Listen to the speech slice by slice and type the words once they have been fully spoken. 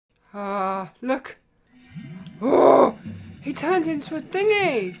Ah, look. Oh, he turned into a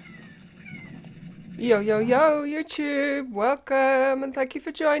thingy. Yo, yo, yo, YouTube. Welcome and thank you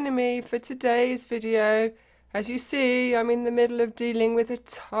for joining me for today's video. As you see, I'm in the middle of dealing with a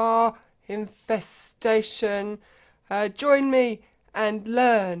tar infestation. Join me and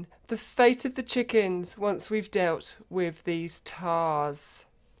learn the fate of the chickens once we've dealt with these tars.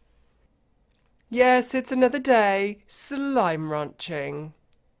 Yes, it's another day slime ranching.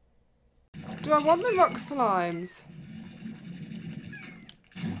 Do I want the rock slimes?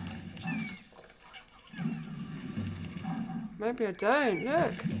 Maybe I don't.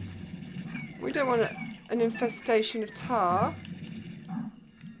 Look. We don't want an infestation of tar.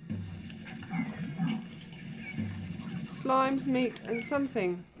 Slimes, meat and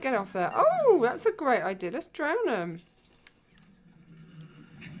something. Get off there. Oh, that's a great idea. Let's drown them.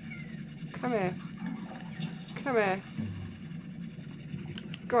 Come here. Come here.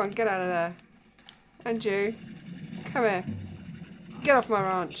 Go on, get out of there. And you. Come here. Get off my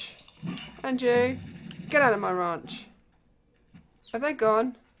ranch. And you. Get out of my ranch. Have they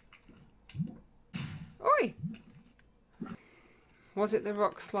gone? Oi! Was it the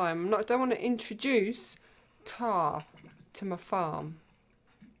rock slime? I don't want to introduce tar to my farm.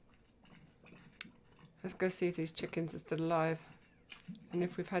 Let's go see if these chickens are still alive. And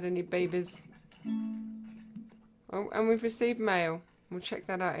if we've had any babies. Oh, and we've received mail. We'll check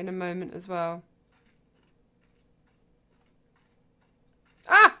that out in a moment as well.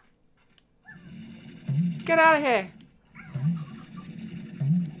 Ah! Get out of here!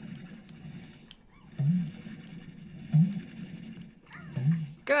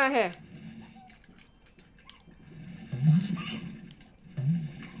 Get out of here!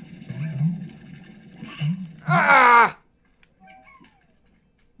 Ah!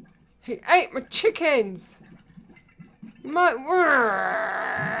 He ate my chickens! You might...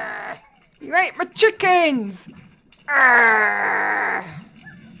 You ate my chickens!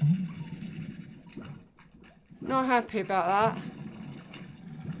 Not happy about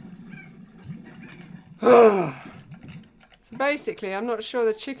that. So basically, I'm not sure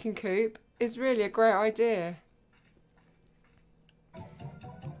the chicken coop is really a great idea.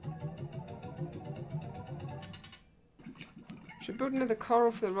 Should build another coral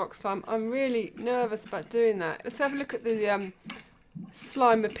for the rock slime. I'm really nervous about doing that. Let's have a look at the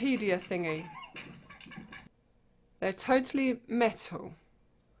Slimepedia thingy. They're totally metal.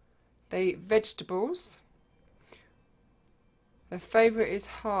 They eat vegetables. Their favourite is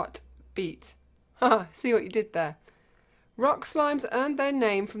heartbeat. Haha, see what you did there. Rock slimes earned their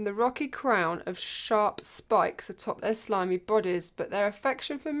name from the rocky crown of sharp spikes atop their slimy bodies, but their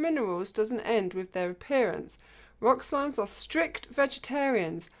affection for minerals doesn't end with their appearance. Rock slimes are strict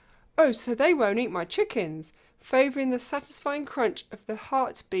vegetarians. Oh, so they won't eat my chickens, favouring the satisfying crunch of the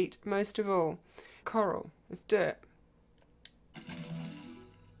heartbeat most of all. Coral, let's do it.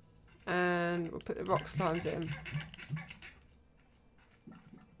 And we'll put the rock slimes in.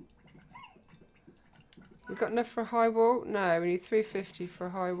 We've got enough for a high wall? No, we need 350 for a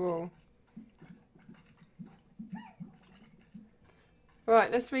high wall.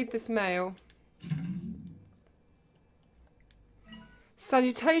 Right, let's read this mail.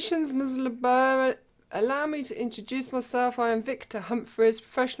 Salutations, Ms. LeBeau. Allow me to introduce myself. I am Victor Humphreys,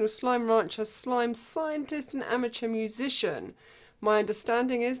 professional slime rancher, slime scientist and amateur musician. My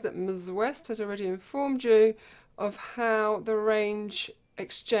understanding is that Ms. West has already informed you of how the range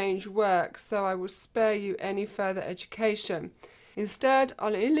exchange works, so I will spare you any further education. Instead,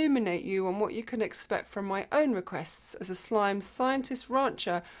 I'll illuminate you on what you can expect from my own requests. As a slime scientist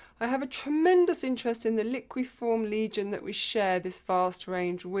rancher, I have a tremendous interest in the liquiform legion that we share this vast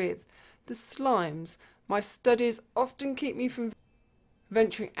range with, the slimes. My studies often keep me from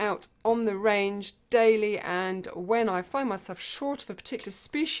venturing out on the range daily, and when I find myself short of a particular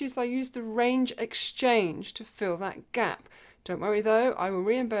species, I use the range exchange to fill that gap. Don't worry though, I will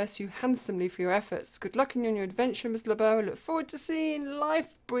reimburse you handsomely for your efforts. Good luck in your adventure, Ms. LeBeau. I look forward to seeing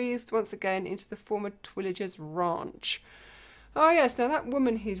life breathed once again into the former Twillagers ranch. Oh yes, now that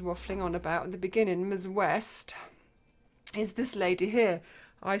woman he's waffling on about at the beginning, Ms. West, is this lady here.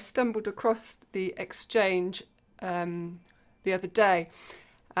 I stumbled across the exchange the other day,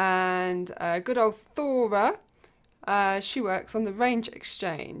 and good old Thora, she works on the Range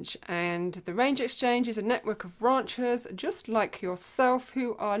Exchange, and the Range Exchange is a network of ranchers just like yourself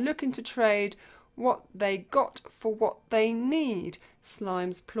who are looking to trade what they got for what they need.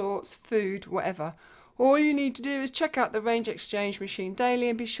 Slimes, plorts, food, whatever. All you need to do is check out the Range Exchange machine daily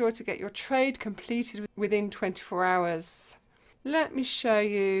and be sure to get your trade completed within 24 hours. Let me show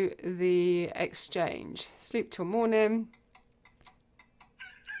you the exchange. Sleep till morning.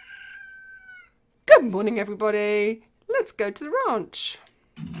 Good morning, everybody. Let's go to the ranch.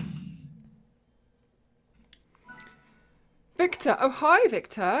 Victor. Oh, hi,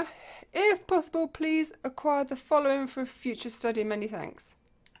 Victor. If possible, please acquire the following for future study. Many thanks.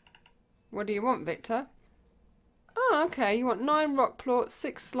 What do you want, Victor? Oh, okay. You want 9 rock plorts,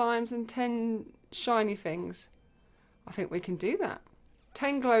 6 slimes, and 10 shiny things. I think we can do that.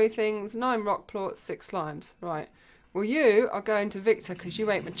 10 glowy things, 9 rock plorts, 6 slimes. Right. Well, you are going to Victor because you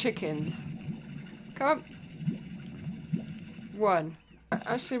ate my chickens. Come on. 1.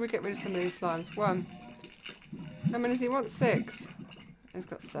 Actually, we get rid of some of these slimes. 1. How many does he want? 6. He's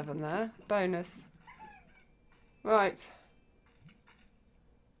got 7 there. Bonus. Right.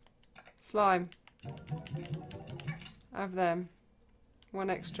 Slime. Have them. 1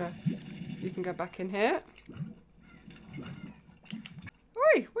 extra. You can go back in here.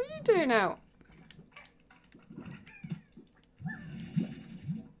 Oi, what are you doing out?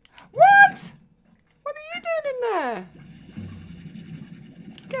 What? What are you doing in there?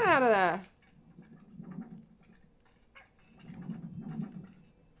 Get out of there.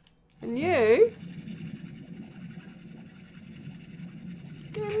 And you?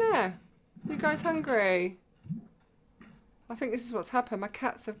 Get in there. You guys hungry? I think this is what's happened. My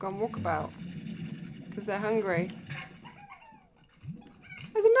cats have gone walkabout because they're hungry.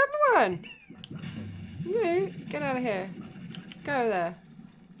 There's another one. You, get out of here. Go there.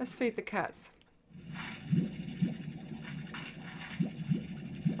 Let's feed the cats.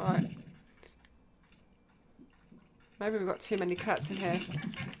 Right. Maybe we've got too many cats in here.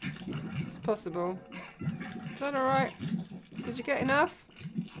 It's possible. Is that alright? Did you get enough?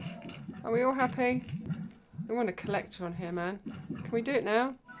 Are we all happy? We want a collector on here, man. Can we do it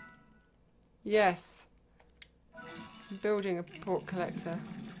now? Yes. I'm building a pork collector.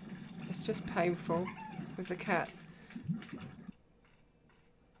 It's just painful with the cats.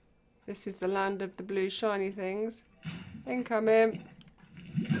 This is the land of the blue shiny things. Incoming.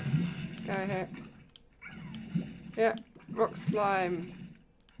 Go ahead. Yeah, rock slime.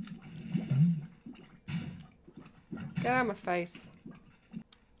 Get out of my face.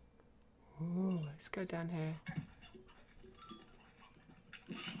 Ooh, let's go down here.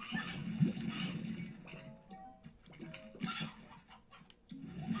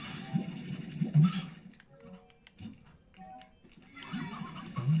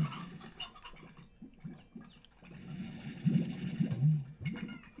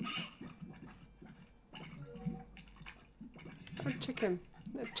 Oh, chicken.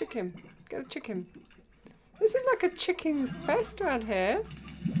 Let's chicken. Get a chicken. This is like a chicken fest around here.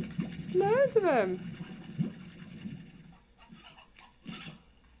 There's loads of them.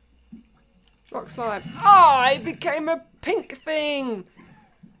 Rock slime. Oh, it became a pink thing.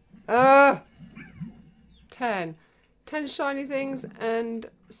 10. 10 shiny things and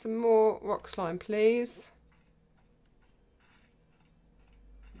some more rock slime, please.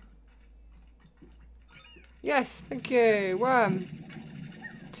 Yes, thank you. 1,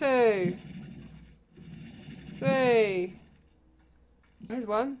 2, 3. Here's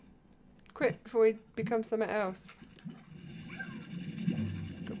 1. Quick before we become something else.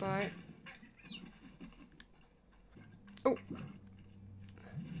 Goodbye. Oh.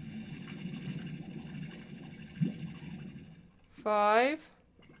 Five.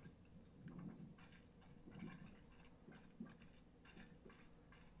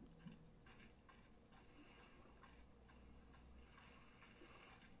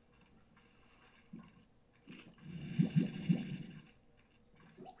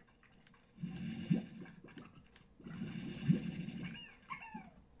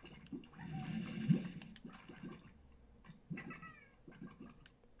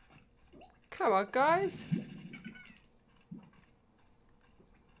 Come on, guys.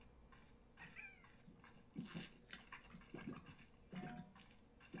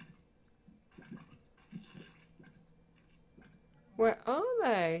 Where are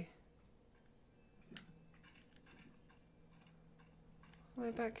they? Are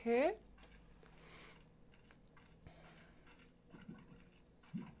they back here?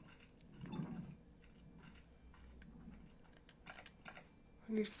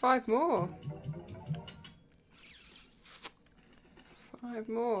 I need 5 more. 5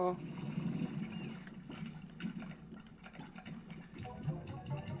 more.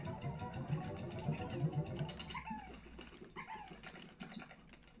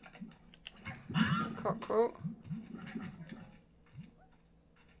 Cockerel.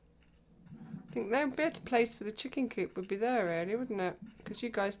 I think their better place for the chicken coop would be there, really, wouldn't it? Because you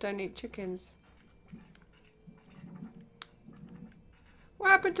guys don't eat chickens. What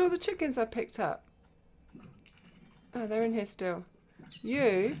happened to all the chickens I picked up? Oh, they're in here still.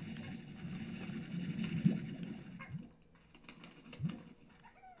 You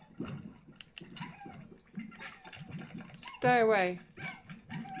Stay away.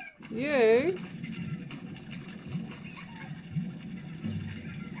 You.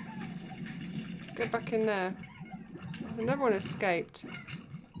 Go back in there. There's another one escaped.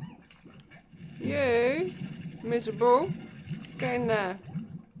 You. Miserable. Get in there.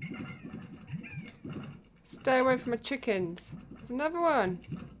 Stay away from my chickens. There's another one.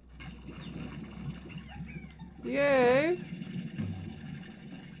 You.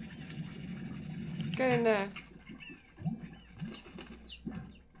 Get in there.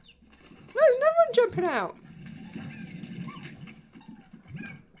 There's another one jumping out.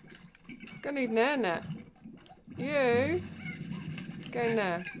 Gonna need an air net. You. Get in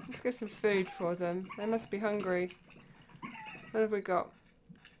there. Let's get some food for them. They must be hungry. What have we got?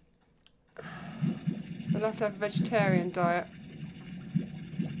 We'll have to have a vegetarian diet.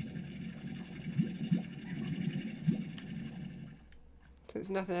 Since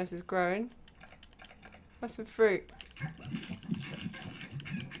nothing else is growing. Have some fruit.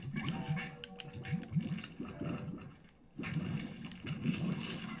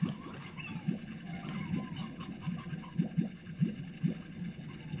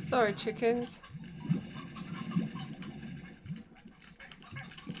 Sorry, chickens.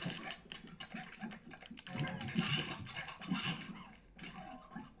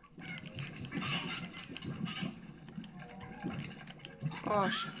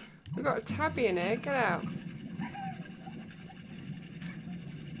 Gosh, we've got a tabby in here. Get out.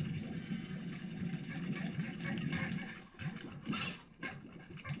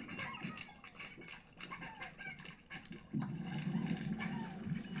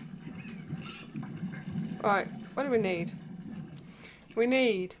 Right, what do we need? We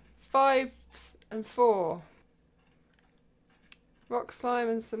need 5 and 4. Rock slime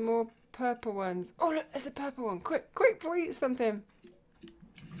and some more purple ones. Oh look, there's a purple one. Quick, quick, before we eat something.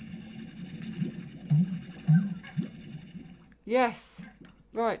 Yes.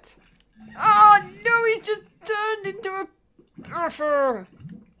 Right. Oh no, he's just turned into a puffer.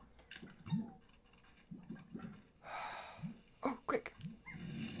 Oh, quick.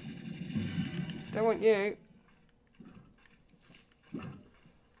 Don't want you.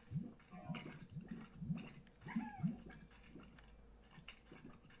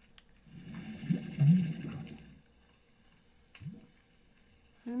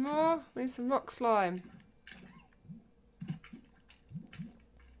 Any more? We need some rock slime.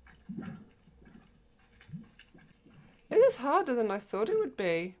 It is harder than I thought it would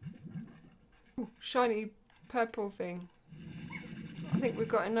be. Ooh, shiny purple thing. I think we've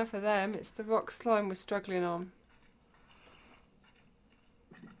got enough of them. It's the rock slime we're struggling on.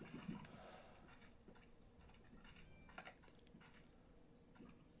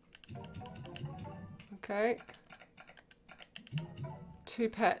 Okay. 2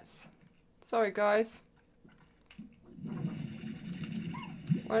 pets. Sorry, guys.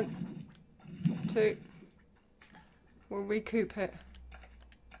 1, 2. We'll recoup it.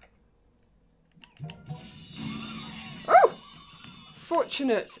 Oh!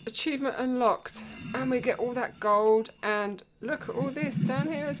 Fortunate. Achievement unlocked. And we get all that gold. And look at all this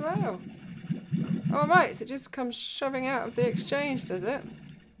down here as well. Alright, so it just comes shoving out of the exchange, does it?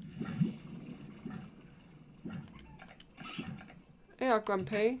 Yeah,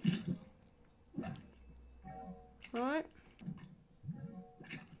 Grumpy. Right.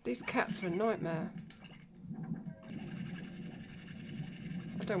 These cats are a nightmare.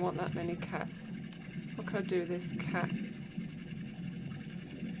 I don't want that many cats. What can I do with this cat?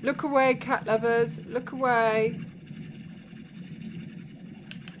 Look away, cat lovers. Look away.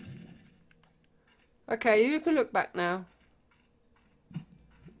 Okay, you can look back now.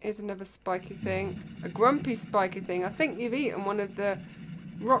 Here's another spiky thing. A grumpy spiky thing. I think you've eaten one of the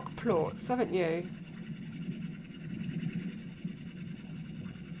rock plorts, haven't you?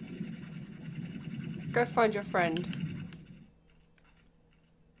 Go find your friend.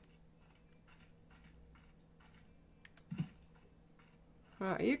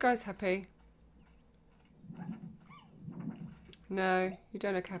 Right, are you guys happy? No, you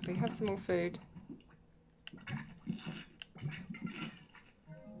don't look happy. Have some more food.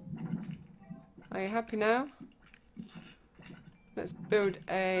 Are you happy now? Let's build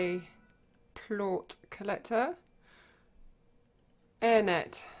a plort collector. Air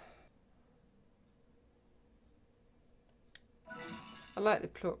net. I like the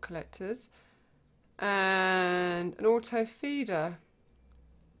plort collectors. And an auto feeder.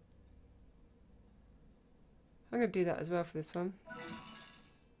 I'm going to do that as well for this one.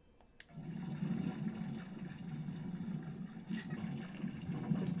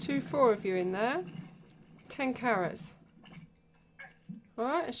 There's 4 of you in there. 10 carrots.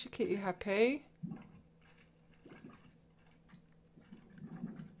 Alright, that should keep you happy.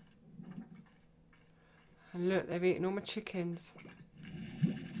 And look, they've eaten all my chickens.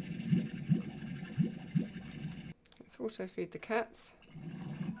 Let's auto feed the cats.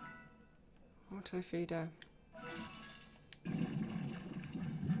 Auto feeder.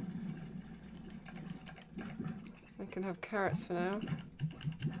 They can have carrots for now.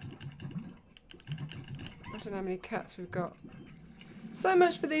 I don't know how many cats we've got. So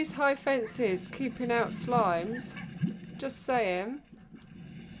much for these high fences, keeping out slimes. Just saying.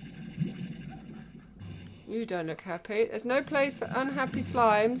 You don't look happy. There's no place for unhappy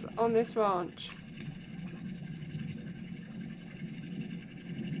slimes on this ranch.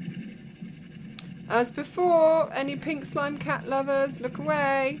 As before, any pink slime cat lovers, look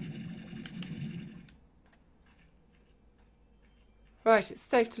away. Right, it's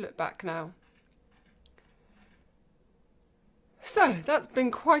safe to look back now. So, that's been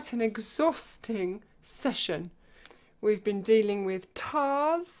quite an exhausting session. We've been dealing with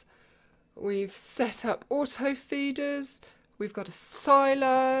tars, we've set up auto feeders, we've got a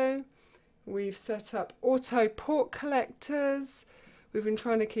silo, we've set up auto pork collectors, we've been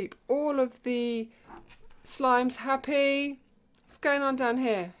trying to keep all of the slimes happy. What's going on down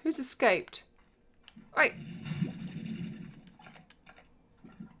here? Who's escaped? Right.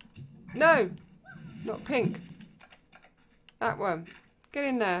 No, not pink. That one. Get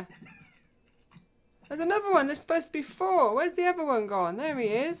in there. There's another one. There's supposed to be 4. Where's the other one gone? There he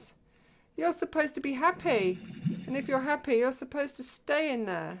is. You're supposed to be happy. And if you're happy, you're supposed to stay in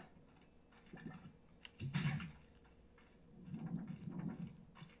there.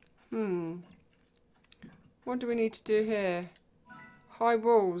 What do we need to do here? High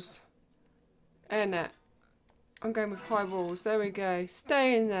walls. Airnet. I'm going with high walls. There we go.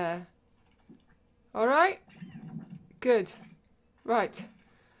 Stay in there. Alright? Good. Right.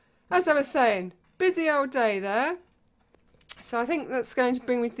 As I was saying, busy old day there. So I think that's going to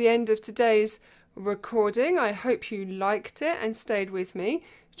bring me to the end of today's recording. I hope you liked it and stayed with me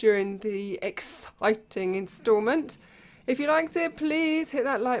during the exciting instalment. If you liked it, please hit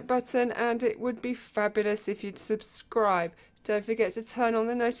that like button, and it would be fabulous if you'd subscribe. Don't forget to turn on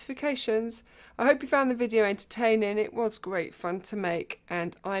the notifications. I hope you found the video entertaining. It was great fun to make,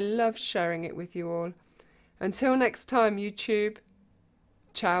 and I love sharing it with you all. Until next time, YouTube.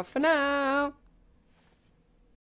 Ciao for now.